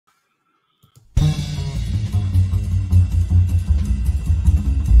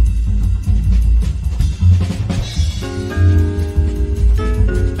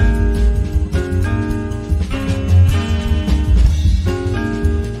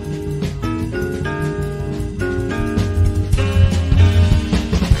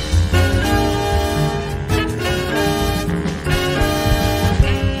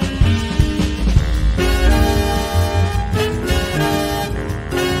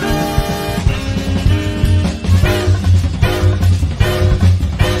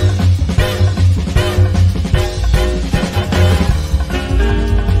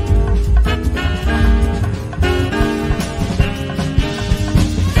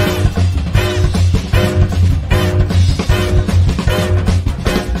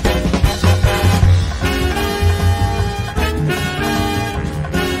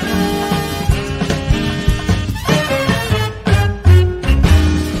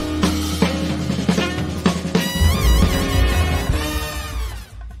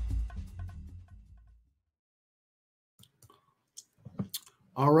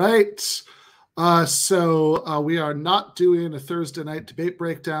All right. We are not doing a Thursday night debate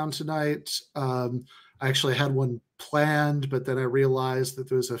breakdown tonight. I actually had one planned, but then I realized that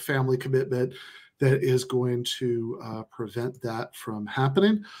there's a family commitment that is going to prevent that from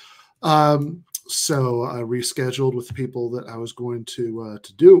happening. So I rescheduled with the people that I was going to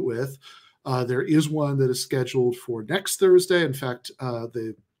do it with. There is one that is scheduled for next Thursday. In fact,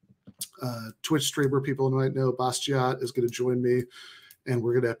 the Twitch streamer people might know, Bastiat, is going to join me, and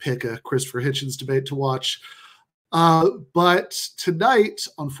we're going to pick a Christopher Hitchens debate to watch. But tonight,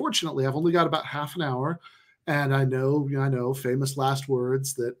 unfortunately, I've only got about half an hour. And I know, famous last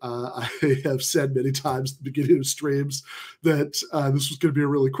words that I have said many times at the beginning of streams that this was going to be a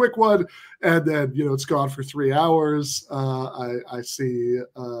really quick one. And then, it's gone for 3 hours. I see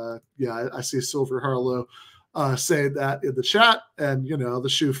Silver Harlow saying that in the chat, and, the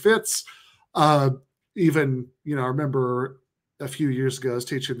shoe fits. I remember a few years ago, I was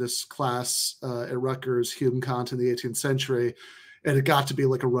teaching this class at Rutgers, Hume Kant in the 18th century. And it got to be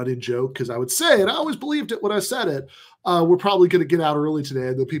like a running joke because I would say, and I always believed it when I said it, we're probably going to get out early today.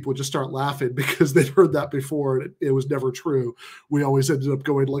 And then people would just start laughing because they'd heard that before, and it was never true. We always ended up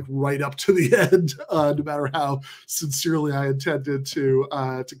going like right up to the end, no matter how sincerely I intended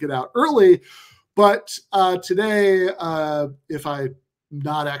to get out early. But today, if I'm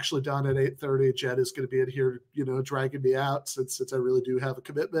not actually done at 8:30, Jen is going to be in here, dragging me out since I really do have a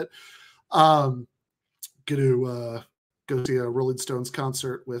commitment. Going to go see a Rolling Stones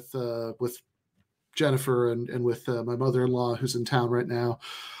concert with Jennifer and with my mother-in-law who's in town right now.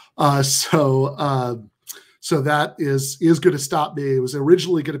 So that is going to stop me. It was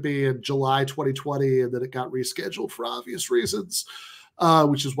originally going to be in July 2020, and then it got rescheduled for obvious reasons,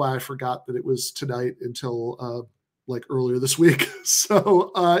 which is why I forgot that it was tonight until like earlier this week.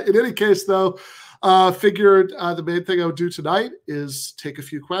 So in any case, though, figured the main thing I would do tonight is take a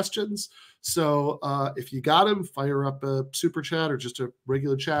few questions. So if you got him, fire up a super chat or just a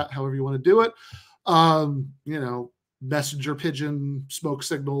regular chat, however you want to do it. Messenger pigeon, smoke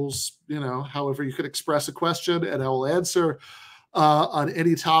signals, however you could express a question, and I will answer on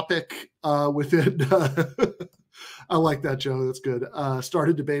any topic within. I like that, Joe. That's good. Start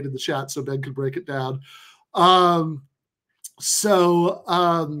a debate in the chat so Ben can break it down. So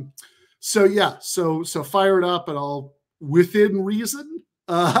fire it up, and I'll, within reason,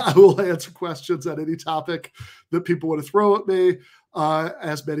 I will answer questions on any topic that people want to throw at me,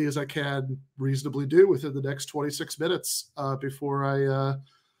 as many as I can reasonably do within the next 26 minutes before I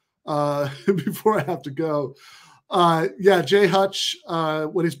have to go. Jay Hutch,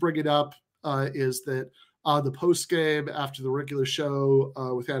 what he's bringing up is that on the post game after the regular show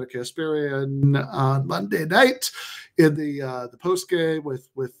with Anna Kasparian on Monday night, in the post game with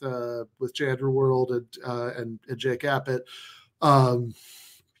Jay Underworld and Jake Appett,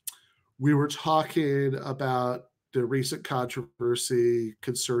 we were talking about the recent controversy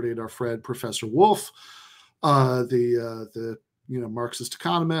concerning our friend Professor Wolf, the Marxist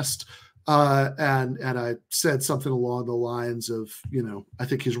economist, and I said something along the lines of, I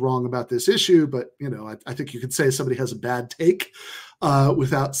think he's wrong about this issue, but I think you could say somebody has a bad take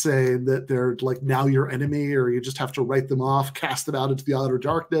without saying that they're like now your enemy, or you just have to write them off, cast them out into the outer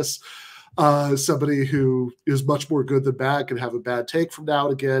darkness. Somebody who is much more good than bad can have a bad take from now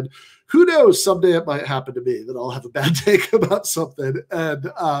and again. Who knows? Someday it might happen to me that I'll have a bad take about something. So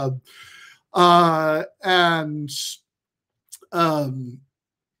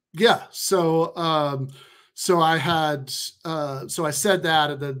I said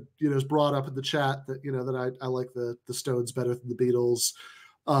that, and then it was brought up in the chat that that I like the Stones better than the Beatles.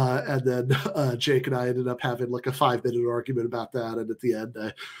 And then Jake and I ended up having like a 5-minute argument about that. And at the end,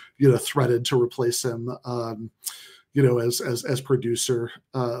 I, threatened to replace him, as producer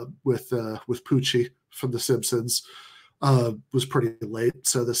with Poochie from The Simpsons. Was pretty late,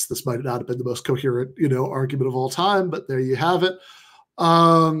 so this might not have been the most coherent argument of all time, but there you have it.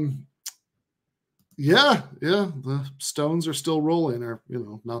 The Stones are still rolling, or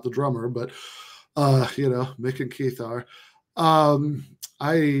not the drummer, but Mick and Keith are.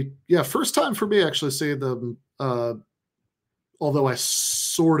 First time for me actually seeing them, although I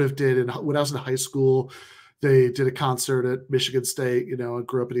sort of did when I was in high school. They did a concert at Michigan State. I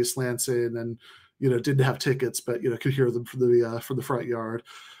grew up in East Lansing, and didn't have tickets, but could hear them from the front yard.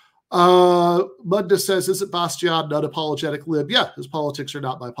 Mudda says, "Isn't Bastian an unapologetic lib?" Yeah, his politics are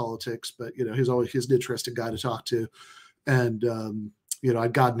not my politics, but he's an interesting guy to talk to, and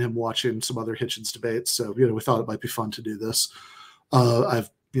I'd gotten him watching some other Hitchens debates, so we thought it might be fun to do this. I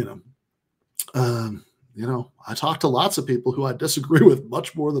talk to lots of people who I disagree with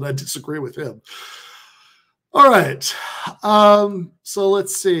much more than I disagree with him. All right. So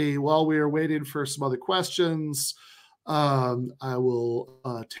let's see. While we are waiting for some other questions, I will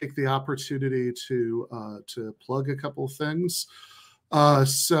take the opportunity to plug a couple of things.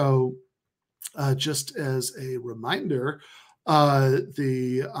 Just as a reminder, I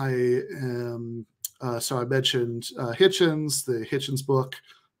mentioned Hitchens, the Hitchens book.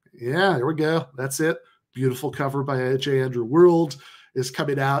 Yeah, there we go. That's it. Beautiful cover by J. Andrew World is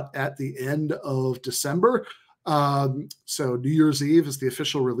coming out at the end of December. So New Year's Eve is the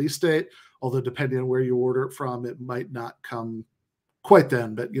official release date, although depending on where you order it from, it might not come quite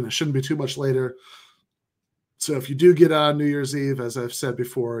then, but shouldn't be too much later. So if you do get on New Year's Eve, as I've said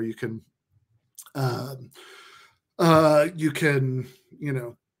before, you can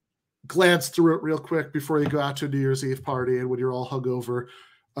glance through it real quick before you go out to a New Year's Eve party, and when you're all hungover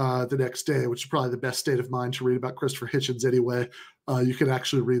the next day, which is probably the best state of mind to read about Christopher Hitchens anyway, you can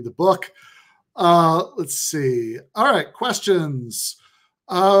actually read the book. Let's see. All right, questions.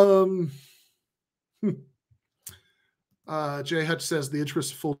 Jay Hutch says, the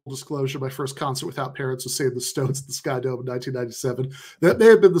interest of full disclosure, my first concert without parents was seeing the Stones at the Sky Dome in 1997. That may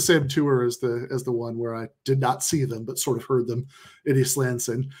have been the same tour as the one where I did not see them, but sort of heard them in East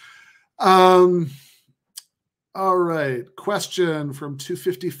Lansing. All right. Question from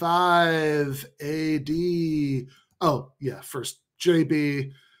 255 AD. Oh, yeah. First,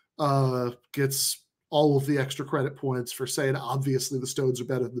 JB gets all of the extra credit points for saying, obviously, the Stones are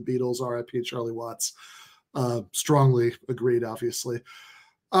better than the Beatles, RIP Charlie Watts. Strongly agreed, obviously.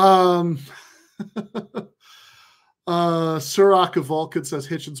 Surak of Vulcan says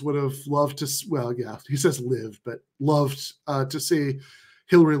Hitchens would have loved to, well, yeah, he says live, but loved to see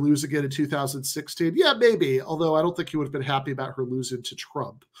Hillary lose again in 2016. Yeah, maybe, although I don't think he would have been happy about her losing to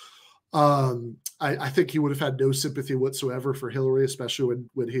Trump. I think he would have had no sympathy whatsoever for Hillary, especially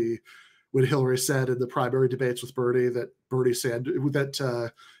when Hillary said in the primary debates with Bernie that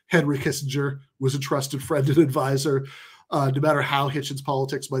Henry Kissinger was a trusted friend and advisor. No matter how Hitchens'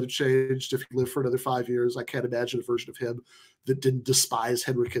 politics might have changed, if he lived for another 5 years, I can't imagine a version of him that didn't despise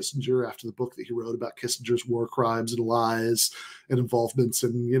Henry Kissinger after the book that he wrote about Kissinger's war crimes and lies and involvements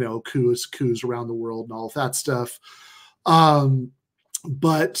and, coups around the world and all of that stuff. And,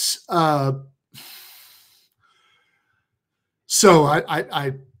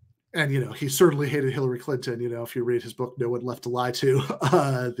 he certainly hated Hillary Clinton. If you read his book, No One Left to Lie To,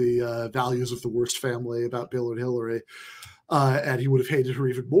 the values of the worst family about Bill and Hillary. And he would have hated her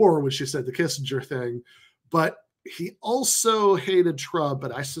even more when she said the Kissinger thing. But he also hated Trump,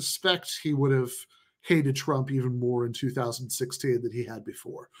 and I suspect he would have hated Trump even more in 2016 than he had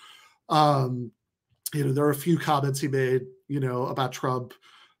before. There are a few comments he made, about Trump,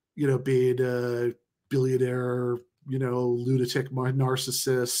 being a billionaire, lunatic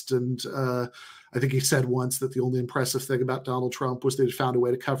narcissist. And I think he said once that the only impressive thing about Donald Trump was that he found a way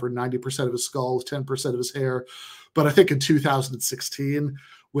to cover 90% of his skull with 10% of his hair. But I think in 2016,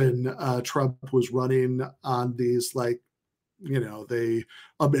 when Trump was running on these, the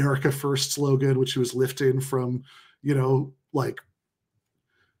America First slogan, which he was lifting from,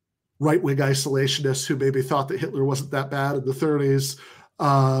 right-wing isolationists who maybe thought that Hitler wasn't that bad in the 30s.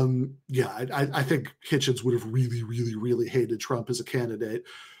 I think Hitchens would have really, really, really hated Trump as a candidate.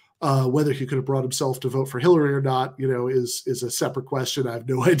 Whether he could have brought himself to vote for Hillary or not, is a separate question. I have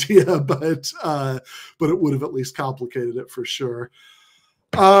no idea, but it would have at least complicated it for sure.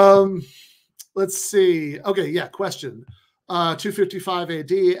 Let's see. Okay, yeah, question. 255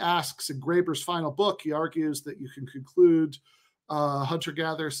 AD asks, in Graeber's final book, he argues that you can conclude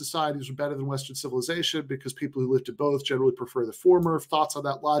hunter-gatherer societies are better than Western civilization because people who lived in both generally prefer the former. Thoughts on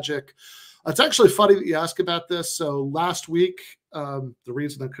that logic? It's actually funny that you ask about this. So last week, the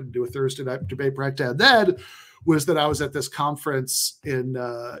reason I couldn't do a Thursday night debate breakdown then was that I was at this conference in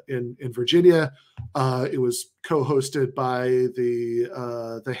Virginia. It was co-hosted by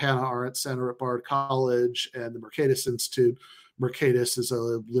the Hannah Arendt Center at Bard College and the Mercatus Institute. Mercatus is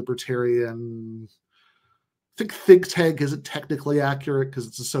a libertarian, I think think tank isn't technically accurate because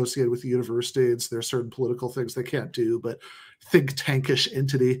it's associated with the university. There are certain political things they can't do, but think tankish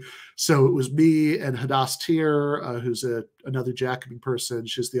entity. So it was me and Hadass Tir, who's another Jacobin person.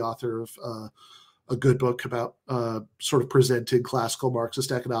 She's the author of a good book about sort of presenting classical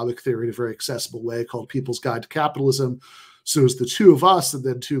Marxist economic theory in a very accessible way called People's Guide to Capitalism. So it was the two of us and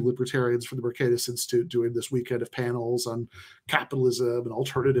then two libertarians from the Mercatus Institute doing this weekend of panels on capitalism and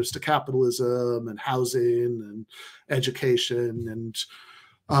alternatives to capitalism and housing and education. And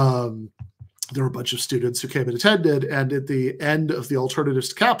there were a bunch of students who came and attended. And at the end of the alternatives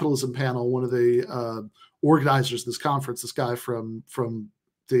to capitalism panel, one of the organizers of this conference, this guy from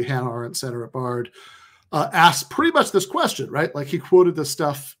the Hannah Arendt Center at Bard, asked pretty much this question, right? Like he quoted the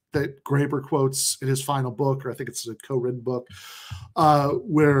stuff that Graeber quotes in his final book, or I think it's a co-written book,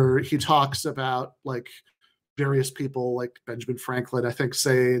 where he talks about like various people like Benjamin Franklin, I think,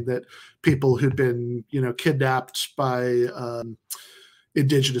 saying that people who'd been, kidnapped by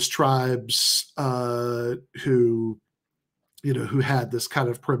indigenous tribes who had this kind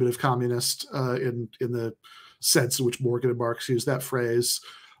of primitive communist in the sense in which Morgan and Marx use that phrase,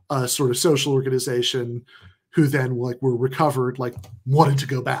 sort of social organization, who then like were recovered, like wanted to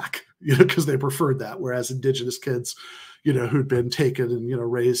go back, because they preferred that. Whereas indigenous kids, who'd been taken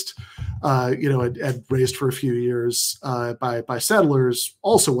and, raised, and raised for a few years by settlers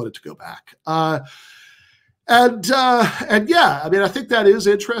also wanted to go back. And yeah, I mean, I think that is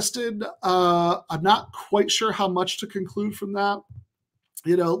interesting. I'm not quite sure how much to conclude from that.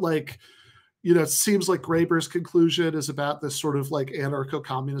 It seems like Graeber's conclusion is about this sort of like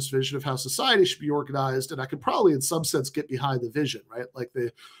anarcho-communist vision of how society should be organized. And I could probably in some sense get behind the vision, right? Like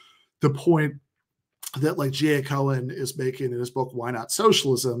the point that like G.A. Cohen is making in his book, Why Not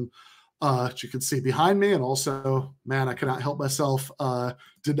Socialism, which you can see behind me. And also, man, I cannot help myself.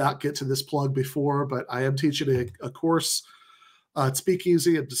 Did not get to this plug before, but I am teaching a course at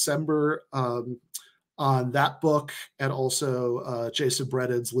Speakeasy in December on that book, and also Jason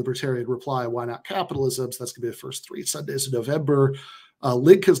Brennan's Libertarian Reply, Why Not Capitalism? So that's going to be the first 3 Sundays in November.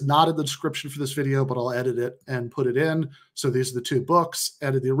 Link is not in the description for this video, but I'll edit it and put it in. So these are the 2 books.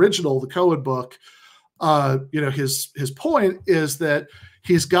 And in the original, the Cohen book, his point is that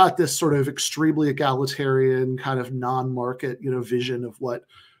he's got this sort of extremely egalitarian kind of non-market, vision of what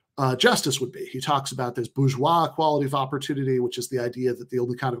justice would be. He talks about this bourgeois equality of opportunity, which is the idea that the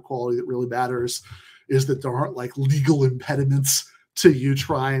only kind of equality that really matters is that there aren't like legal impediments to you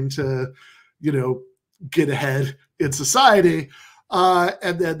trying to, get ahead in society.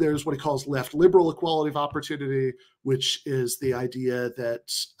 And then there's what he calls left liberal equality of opportunity, which is the idea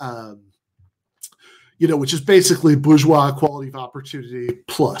that, which is basically bourgeois equality of opportunity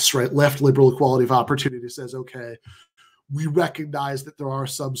plus, right? Left liberal equality of opportunity says, okay, we recognize that there are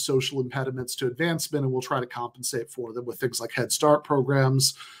some social impediments to advancement, and we'll try to compensate for them with things like Head Start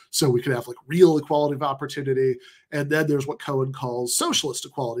programs, so we can have like real equality of opportunity. And then there's what Cohen calls socialist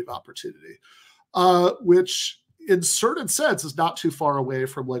equality of opportunity, which in certain sense is not too far away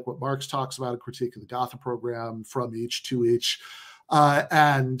from like what Marx talks about in Critique of the Gotha Program, From Each to Each,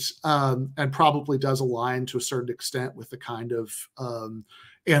 and probably does align to a certain extent with the kind of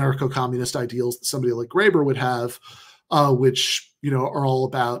anarcho-communist ideals that somebody like Graeber would have, which are all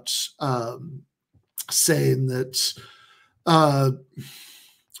about saying that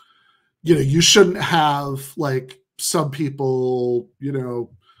you shouldn't have like some people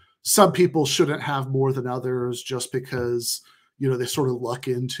shouldn't have more than others just because they sort of luck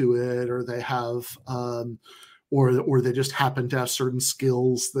into it, or they have or they just happen to have certain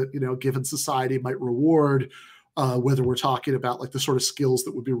skills that given society might reward. Whether we're talking about like the sort of skills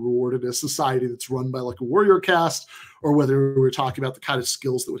that would be rewarded in a society that's run by like a warrior caste, or whether we're talking about the kind of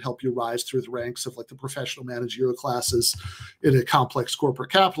skills that would help you rise through the ranks of like the professional managerial classes in a complex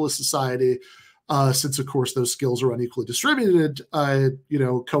corporate capitalist society. Since of course those skills are unequally distributed,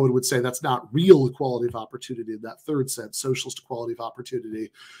 Cohen would say that's not real equality of opportunity in that third sense, socialist equality of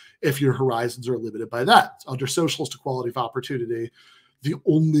opportunity, if your horizons are limited by that. Under socialist equality of opportunity, the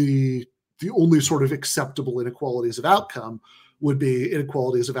only sort of acceptable inequalities of outcome would be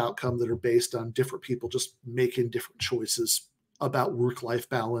inequalities of outcome that are based on different people just making different choices about work-life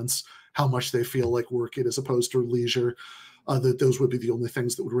balance, how much they feel like working as opposed to leisure. That those would be the only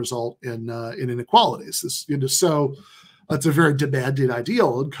things that would result in inequalities. So it's a very demanding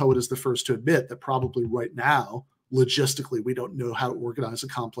ideal, and Cohen is the first to admit that probably right now, logistically, we don't know how to organize a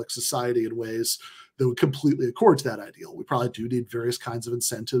complex society in ways that would completely accord to that ideal. We probably do need various kinds of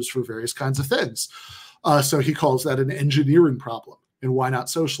incentives for various kinds of things. So he calls that an engineering problem, and Why Not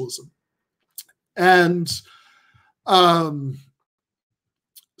Socialism? And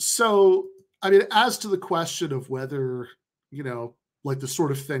so, I mean, as to the question of whether, like the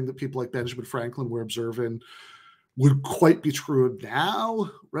sort of thing that people like Benjamin Franklin were observing would quite be true now,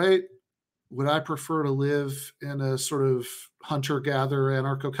 right? Would I prefer to live in a sort of hunter-gatherer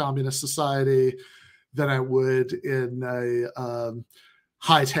anarcho-communist society than I would in a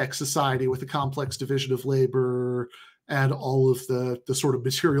high-tech society with a complex division of labor and all of the sort of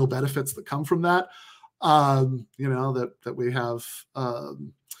material benefits that come from that? That we have,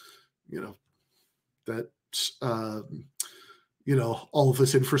 all of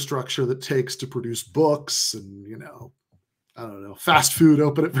this infrastructure that takes to produce books and, I don't know, fast food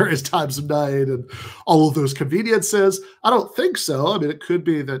open at various times of night and all of those conveniences. I don't think so. I mean, it could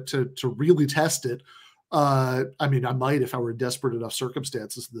be that to really test it, I mean, I might if I were in desperate enough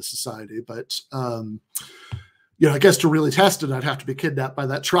circumstances in this society, but you know, I guess to really test it, I'd have to be kidnapped by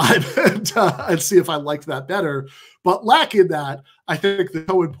that tribe and see if I liked that better. But lacking that, I think the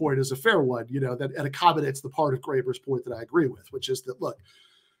Cohen point is a fair one, you know, that it accommodates the part of Graeber's point that I agree with, which is that, look,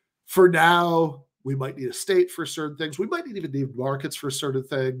 for now, we might need a state for certain things. We might even need markets for certain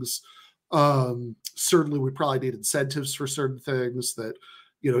things. Certainly, we probably need incentives for certain things that,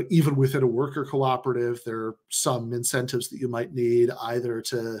 you know, even within a worker cooperative, there are some incentives that you might need either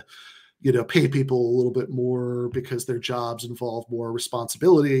to, you know, pay people a little bit more because their jobs involve more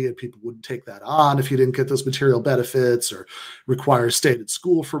responsibility and people wouldn't take that on if you didn't get those material benefits, or require staying in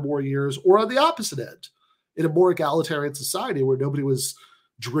school for more years, or on the opposite end, in a more egalitarian society where nobody was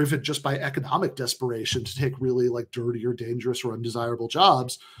driven just by economic desperation to take really like dirty or dangerous or undesirable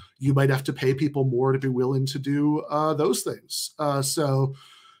jobs, you might have to pay people more to be willing to do those things. So,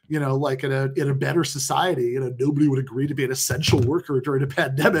 you know, like in a better society, you know, nobody would agree to be an essential worker during a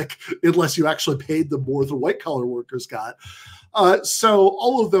pandemic unless you actually paid them more than white collar workers got. So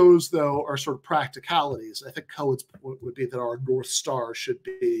all of those, though, are sort of practicalities. I think Cohen's point would be that our North Star should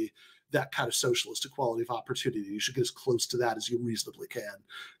be that kind of socialist equality of opportunity. You should get as close to that as you reasonably can,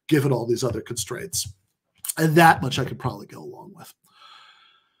 given all these other constraints. And that much I could probably go along with.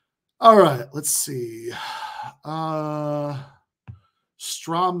 All right, let's see.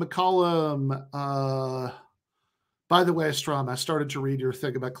 Strom McCollum. By the way, Strom, I started to read your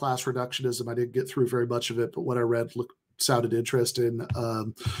thing about class reductionism. I didn't get through very much of it, but what I read sounded interesting.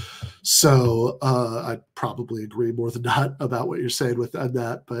 So I'd probably agree more than not about what you're saying with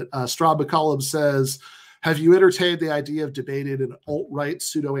that. But Strom McCollum says, have you entertained the idea of debating an alt-right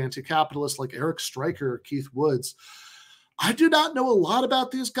pseudo-anti-capitalist like Eric Stryker or Keith Woods? I do not know a lot about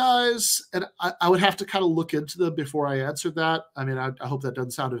these guys, and I would have to kind of look into them before I answered that. I mean, I hope that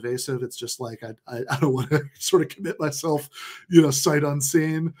doesn't sound evasive. It's just like I don't want to sort of commit myself, you know, sight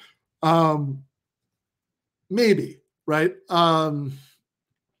unseen. Maybe, right? I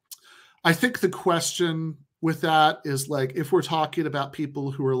think the question with that is like, if we're talking about people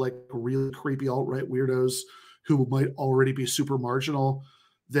who are like really creepy alt-right weirdos who might already be super marginal,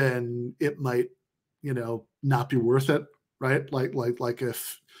 then it might, you know, not be worth it. Right? Like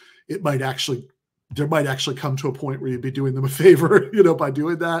if it might actually, there might actually come to a point where you'd be doing them a favor, you know, by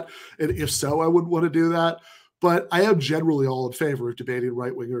doing that. And if so, I wouldn't want to do that. But I am generally all in favor of debating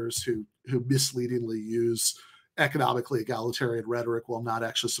right-wingers who misleadingly use economically egalitarian rhetoric while not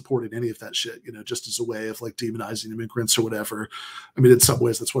actually supporting any of that shit, you know, just as a way of like demonizing immigrants or whatever. I mean, in some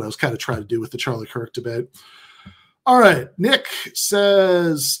ways, that's what I was kind of trying to do with the Charlie Kirk debate. All right. Nick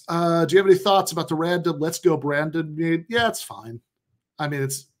says, do you have any thoughts about the random Let's Go Brandon meme? Yeah, it's fine. I mean,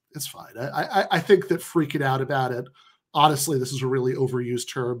 it's fine. I think that freaking out about it, honestly, this is a really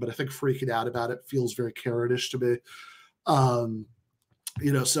overused term, but I think freaking out about it feels very Karen-ish to me.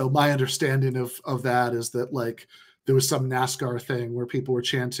 You know, so my understanding of that is that like there was some NASCAR thing where people were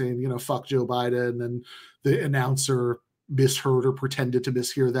chanting, you know, fuck Joe Biden, and the announcer misheard or pretended to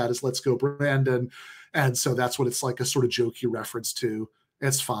mishear that as Let's Go Brandon. And so that's what it's like, a sort of jokey reference to.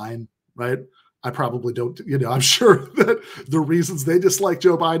 It's fine, right? I probably don't, you know, I'm sure that the reasons they dislike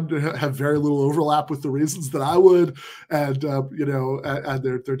Joe Biden have very little overlap with the reasons that I would. And, you know, and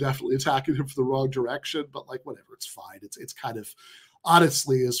they're definitely attacking him for the wrong direction, but like, whatever, it's fine. It's kind of,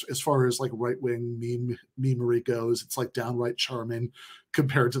 honestly, as far as like right-wing memery goes, it's like downright charming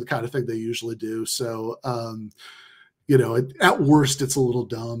compared to the kind of thing they usually do. So, you know, at worst, it's a little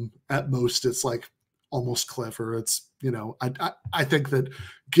dumb. At most, it's like almost clever. It's, you know, I think that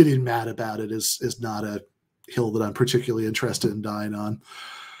getting mad about it is not a hill that I'm particularly interested in dying on.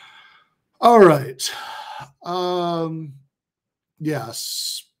 All right.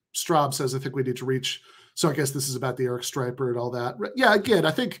 Yes. Straub says, I think we need to reach. So I guess this is about the Eric Stryper and all that. Yeah, again,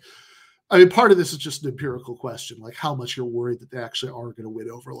 I mean, part of this is just an empirical question, like how much you're worried that they actually are going to win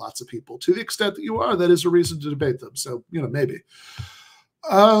over lots of people. To the extent that you are, that is a reason to debate them. So, you know, maybe.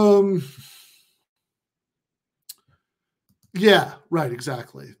 Yeah, right,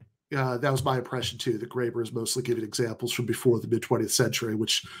 exactly. That was my impression too, that Graeber is mostly giving examples from before the mid-20th century,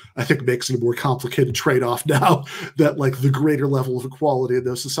 which I think makes it a more complicated trade-off now, that like the greater level of equality in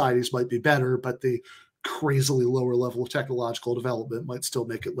those societies might be better, but the crazily lower level of technological development might still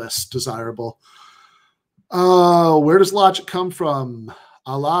make it less desirable. Where does logic come from?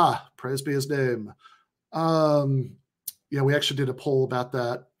 Allah, praise be his name. Yeah, we actually did a poll about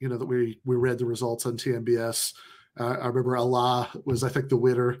that, you know, that we read the results on TMBS. I remember Allah was, I think, the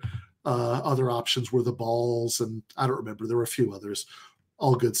winner. Other options were the balls, and I don't remember. There were a few others.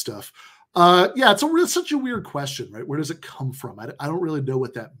 All good stuff. Yeah, it's such a weird question, right? Where does it come from? I don't really know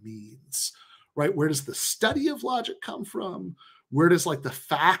what that means, right? Where does the study of logic come from? Where does like the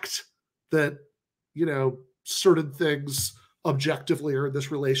fact that, certain things objectively are in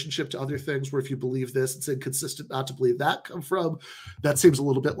this relationship to other things, where if you believe this, it's inconsistent not to believe that, come from? That seems a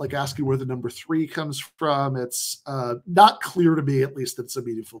little bit like asking where the number 3 comes from. It's not clear to me, at least, that it's a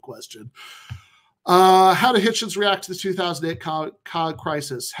meaningful question. How did Hitchens react to the 2008 COG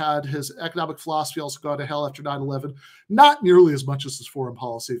crisis? Had his economic philosophy also gone to hell after 9/11? Not nearly as much as his foreign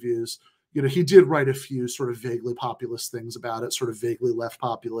policy views. He did write a few sort of vaguely populist things about it, sort of vaguely left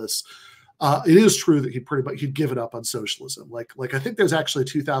populist. It is true that he'd given up on socialism. Like I think there's actually a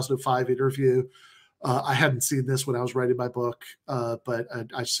 2005 interview. I hadn't seen this when I was writing my book, but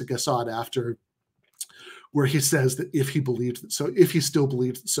I saw it after, where he says that if he still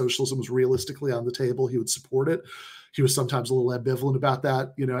believed that socialism was realistically on the table, he would support it. He was sometimes a little ambivalent about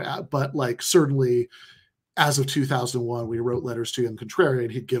that, but like certainly as of 2001, we wrote Letters to a Young Contrarian,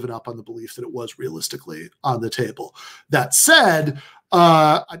 he'd given up on the belief that it was realistically on the table. That said,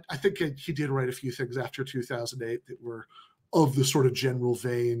 I think he did write a few things after 2008 that were of the sort of general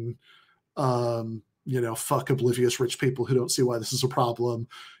vein, fuck oblivious rich people who don't see why this is a problem,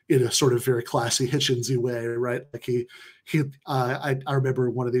 in a sort of very classy Hitchensy way, right? Like I remember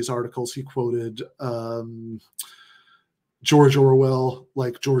one of these articles, he quoted George Orwell,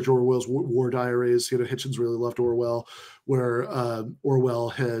 like George Orwell's War Diaries. Hitchens really loved Orwell, where Orwell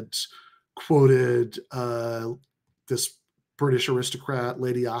had quoted this British aristocrat,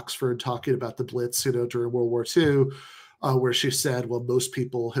 Lady Oxford, talking about the Blitz, during World War II, where she said, well, most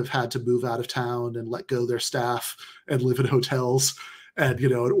people have had to move out of town and let go their staff and live in hotels. And,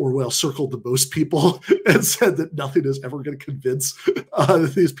 and Orwell circled the most people and said that nothing is ever going to convince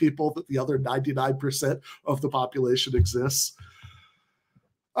these people that the other 99% of the population exists.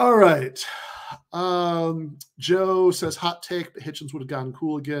 All right. Joe says, hot take, but Hitchens would have gotten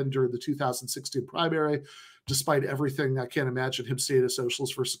cool again during the 2016 primary. Despite everything, I can't imagine him staying a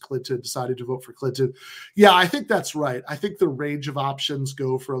socialist versus Clinton, deciding to vote for Clinton. Yeah, I think that's right. I think the range of options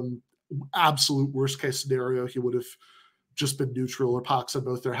go from absolute worst case scenario, he would have just been neutral or pox on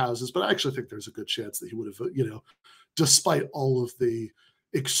both their houses. But I actually think there's a good chance that he would have, despite all of the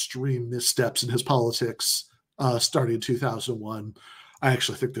extreme missteps in his politics starting in 2001, I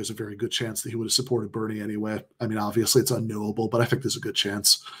actually think there's a very good chance that he would have supported Bernie anyway. I mean, obviously it's unknowable, but I think there's a good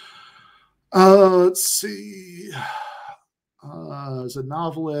chance. Let's see. As a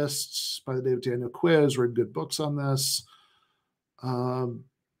novelist by the name of Daniel Quiz, written good books on this.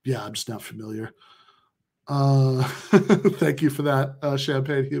 Yeah, I'm just not familiar. Thank you for that,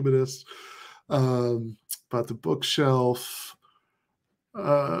 Champagne Humanist. About the bookshelf.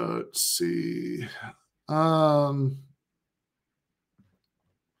 Let's see.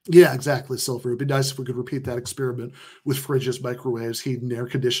 Yeah, exactly, Silver. It'd be nice if we could repeat that experiment with fridges, microwaves, heat and air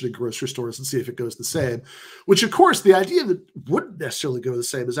conditioning, grocery stores, and see if it goes the same. Which, of course, the idea that wouldn't necessarily go the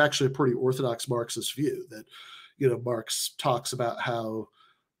same is actually a pretty orthodox Marxist view. That, Marx talks about how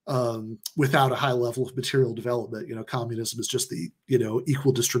without a high level of material development, communism is just the,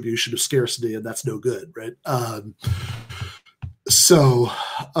 equal distribution of scarcity, and that's no good, right?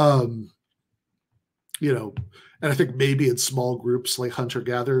 And I think maybe in small groups like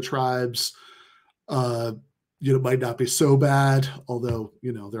hunter-gatherer tribes, might not be so bad, although,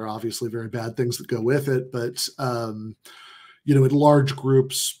 there are obviously very bad things that go with it. But, in large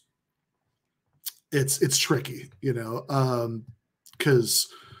groups, it's tricky, because,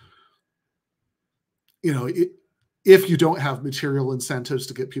 if you don't have material incentives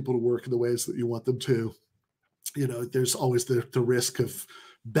to get people to work in the ways that you want them to, there's always the risk of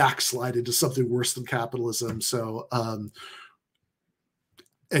backslide into something worse than capitalism. So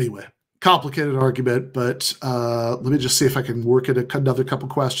anyway, complicated argument, but let me just see if I can work in another couple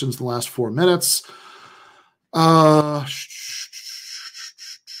questions in the last 4 minutes.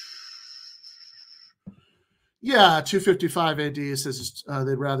 Yeah, 255 AD says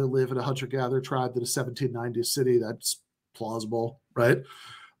they'd rather live in a hunter-gatherer tribe than a 1790s city. That's plausible, right?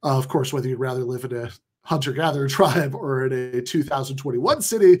 Of course, whether you'd rather live in a hunter-gatherer tribe or in a 2021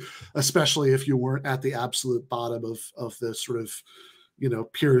 city, especially if you weren't at the absolute bottom of the sort of,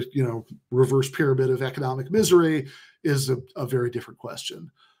 reverse pyramid of economic misery, is a very different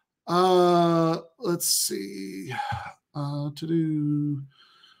question. Let's see.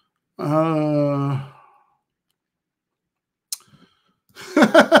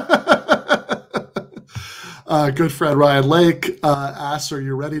 Good friend Ryan Lake asks, are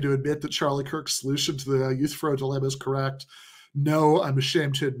you ready to admit that Charlie Kirk's solution to the youth throw dilemma is correct? No, I'm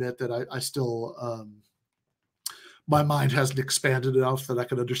ashamed to admit that I still, my mind hasn't expanded enough that I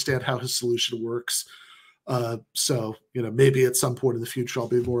can understand how his solution works. So, maybe at some point in the future, I'll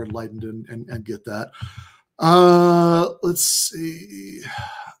be more enlightened and get that. Let's see.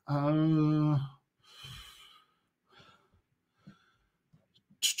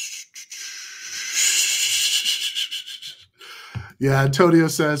 Yeah, Antonio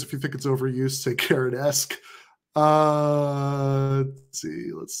says, if you think it's overused, say Karen-esque. Let's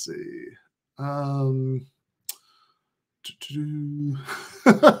see.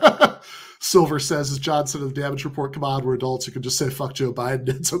 Silver says, as Johnson of the Damage Report, come on, we're adults. You can just say fuck Joe Biden.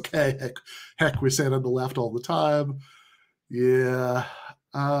 It's okay. Heck, we say it on the left all the time. Yeah.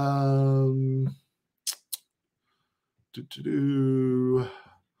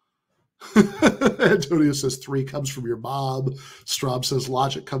 Antonio says 3 comes from your mom. Straub says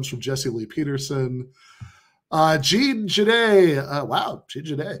logic comes from Jesse Lee Peterson. Gene Janae, wow, Gene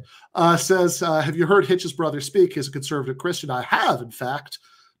Janae says, have you heard Hitch's brother speak? He's a conservative Christian. I have, in fact.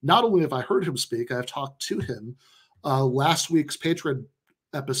 Not only have I heard him speak, I have talked to him. Last week's Patreon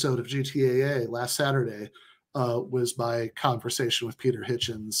episode of GTAA, last Saturday, was my conversation with Peter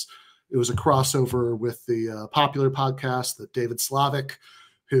Hitchens. It was a crossover with the popular podcast that David Slavic,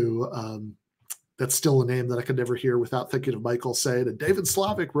 who that's still a name that I could never hear without thinking of Michael saying, and David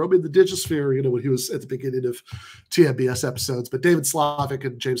Slavic roaming the digisphere, when he was at the beginning of TMBS episodes. But David Slavic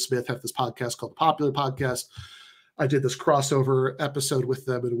and James Smith have this podcast called the Popular Podcast. I did this crossover episode with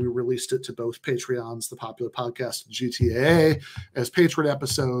them, and we released it to both Patreons, the Popular Podcast and GTAA, as patron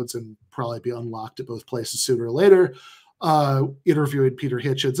episodes, and probably be unlocked at both places sooner or later. Interviewing Peter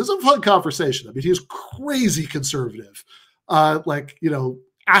Hitchens. It's a fun conversation. I mean, he's crazy conservative.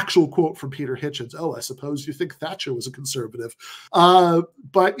 Actual quote from Peter Hitchens. Oh, I suppose you think Thatcher was a conservative.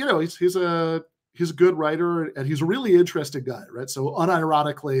 But he's a good writer, and he's a really interesting guy, right? So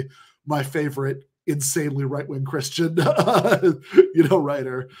unironically, my favorite insanely right-wing Christian,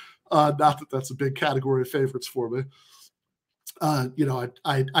 writer. Not that that's a big category of favorites for me. I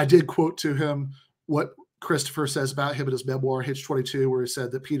did quote to him what Christopher says about him in his memoir, Hitch-22, where he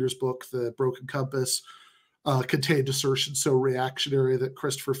said that Peter's book, The Broken Compass, contained assertions so reactionary that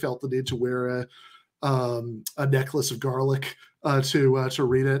Christopher felt the need to wear a necklace of garlic to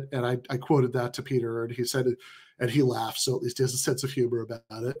read it. And I quoted that to Peter, and he said it, and he laughed. So at least he has a sense of humor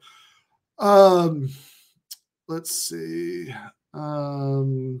about it. Let's see.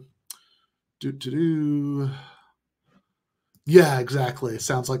 Yeah, exactly.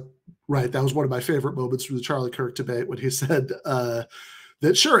 Sounds like, right. That was one of my favorite moments from the Charlie Kirk debate when he said that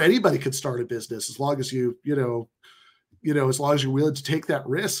sure, anybody could start a business as long as as long as you're willing to take that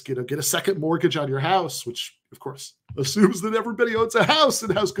risk, get a second mortgage on your house, which of course assumes that everybody owns a house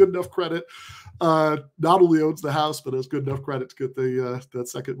and has good enough credit. Not only owns the house, but has good enough credit to get that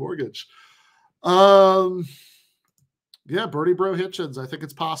second mortgage. Yeah, Bernie Bro Hitchens. I think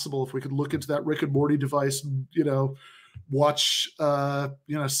it's possible if we could look into that Rick and Morty device and, watch,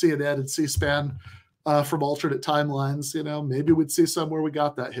 CNN and C-SPAN from alternate timelines, maybe we'd see somewhere we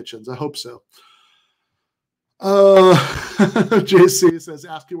got that Hitchens. I hope so. JC says,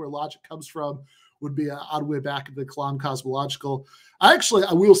 asking where logic comes from would be an odd way back into the Kalam cosmological. I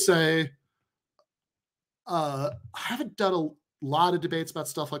will say, I haven't done a lot of debates about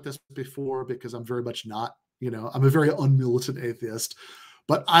stuff like this before because I'm very much not, I'm a very unmilitant atheist,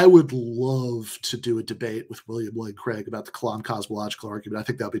 but I would love to do a debate with William Lloyd Craig about the Kalam cosmological argument. I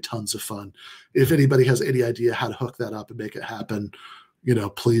think that would be tons of fun. If anybody has any idea how to hook that up and make it happen,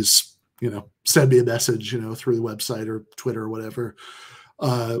 please, send me a message, through the website or Twitter or whatever.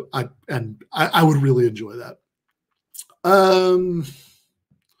 I would really enjoy that.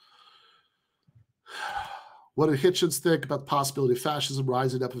 What did Hitchens think about the possibility of fascism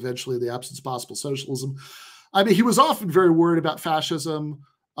rising up eventually in the absence of possible socialism? I mean, he was often very worried about fascism.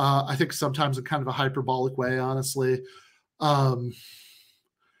 I think sometimes in kind of a hyperbolic way, honestly.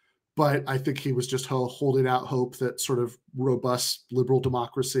 But I think he was just holding out hope that sort of robust liberal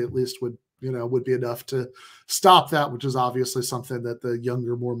democracy at least would be enough to stop that, which is obviously something that the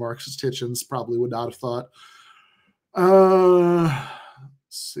younger, more Marxist Hitchens probably would not have thought. Let's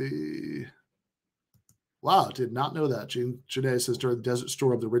see. Wow, did not know that. Janae says during the Desert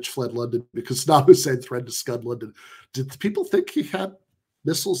Storm, the rich fled London because Saddam Hussein threatened to scud London. Did people think he had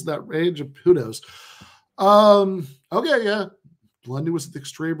missiles in that range? Who knows? Okay, yeah. London was at the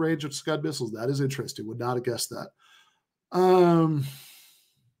extreme range of Scud missiles. That is interesting. Would not have guessed that.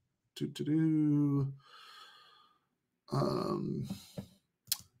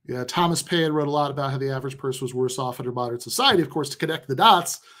 Yeah, Thomas Paine wrote a lot about how the average person was worse off under modern society. Of course, to connect the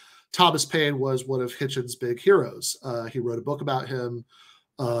dots, Thomas Paine was one of Hitchens' big heroes. He wrote a book about him.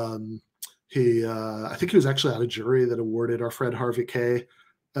 I think he was actually on a jury that awarded our friend Harvey Kaye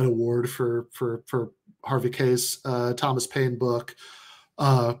an award for Harvey Case, Thomas Paine book.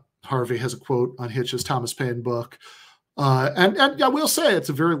 Harvey has a quote on Hitchens' Thomas Paine book. And I will say it's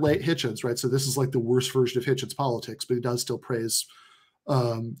a very late Hitchens, right? So this is like the worst version of Hitchens politics, but he does still praise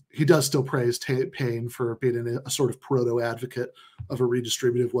Paine for being a sort of proto advocate of a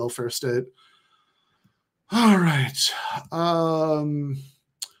redistributive welfare state. All right.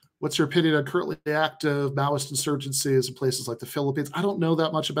 What's your opinion on currently active Maoist insurgencies in places like the Philippines? I don't know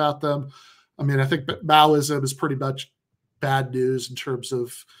that much about them. I mean, I think Maoism is pretty much bad news in terms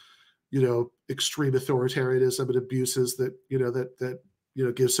of, extreme authoritarianism and abuses that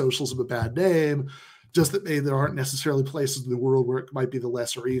give socialism a bad name. Just that maybe there aren't necessarily places in the world where it might be the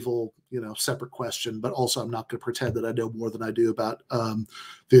lesser evil, separate question. But also, I'm not going to pretend that I know more than I do about the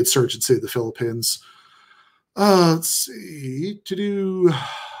insurgency of the Philippines. Let's see.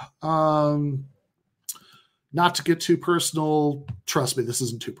 Not to get too personal. Trust me, this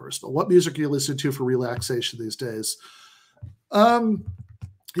isn't too personal. What music are you listening to for relaxation these days?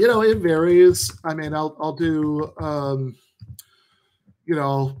 It varies. I mean, I'll do,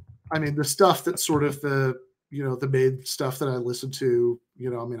 the stuff that's sort of the main stuff that I listen to,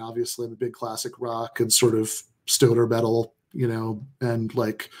 obviously I'm a big classic rock and sort of stoner metal, and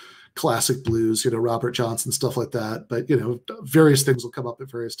like classic blues, Robert Johnson, stuff like that. But, various things will come up at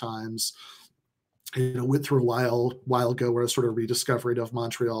various times. Went through a while ago where I was sort of rediscovering of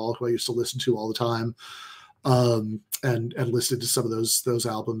Montreal, who I used to listen to all the time. And listened to some of those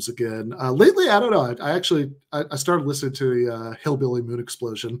albums again. Lately, I don't know. I started listening to the Hillbilly Moon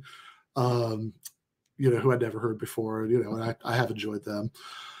Explosion, who I'd never heard before, and I have enjoyed them.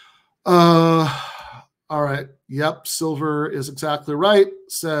 All right. Yep. Silver is exactly right.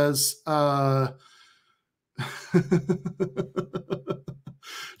 Says,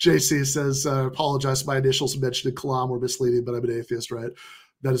 JC says, apologize. My initials mentioned in Kalam were misleading, but I'm an atheist, right?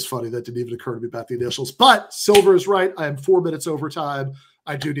 That is funny. That didn't even occur to me about the initials. But Silver is right. I am 4 minutes over time.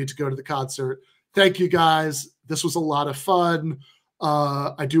 I do need to go to the concert. Thank you, guys. This was a lot of fun.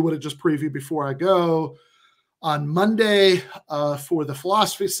 I do want to just preview before I go. On Monday, for the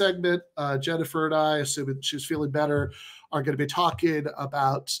philosophy segment, Jennifer and I, assuming she's feeling better, are going to be talking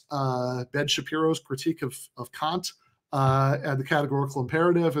about Ben Shapiro's critique of Kant and the categorical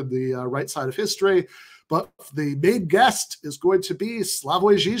imperative and the right side of history. But the main guest is going to be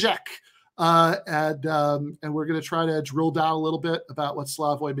Slavoj Žižek. And we're going to try to drill down a little bit about what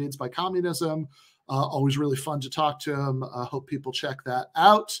Slavoj means by communism. Always really fun to talk to him. I hope people check that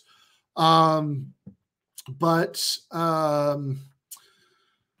out. Yeah,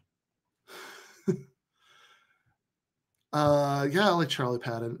 I like Charlie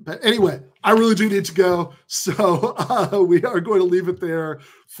Patton. But anyway, I really do need to go. So we are going to leave it there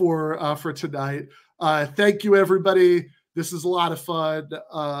for tonight. Thank you, everybody. This is a lot of fun.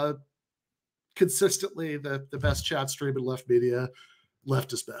 Consistently, the best chat stream in left media.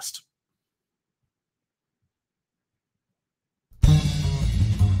 Left is best.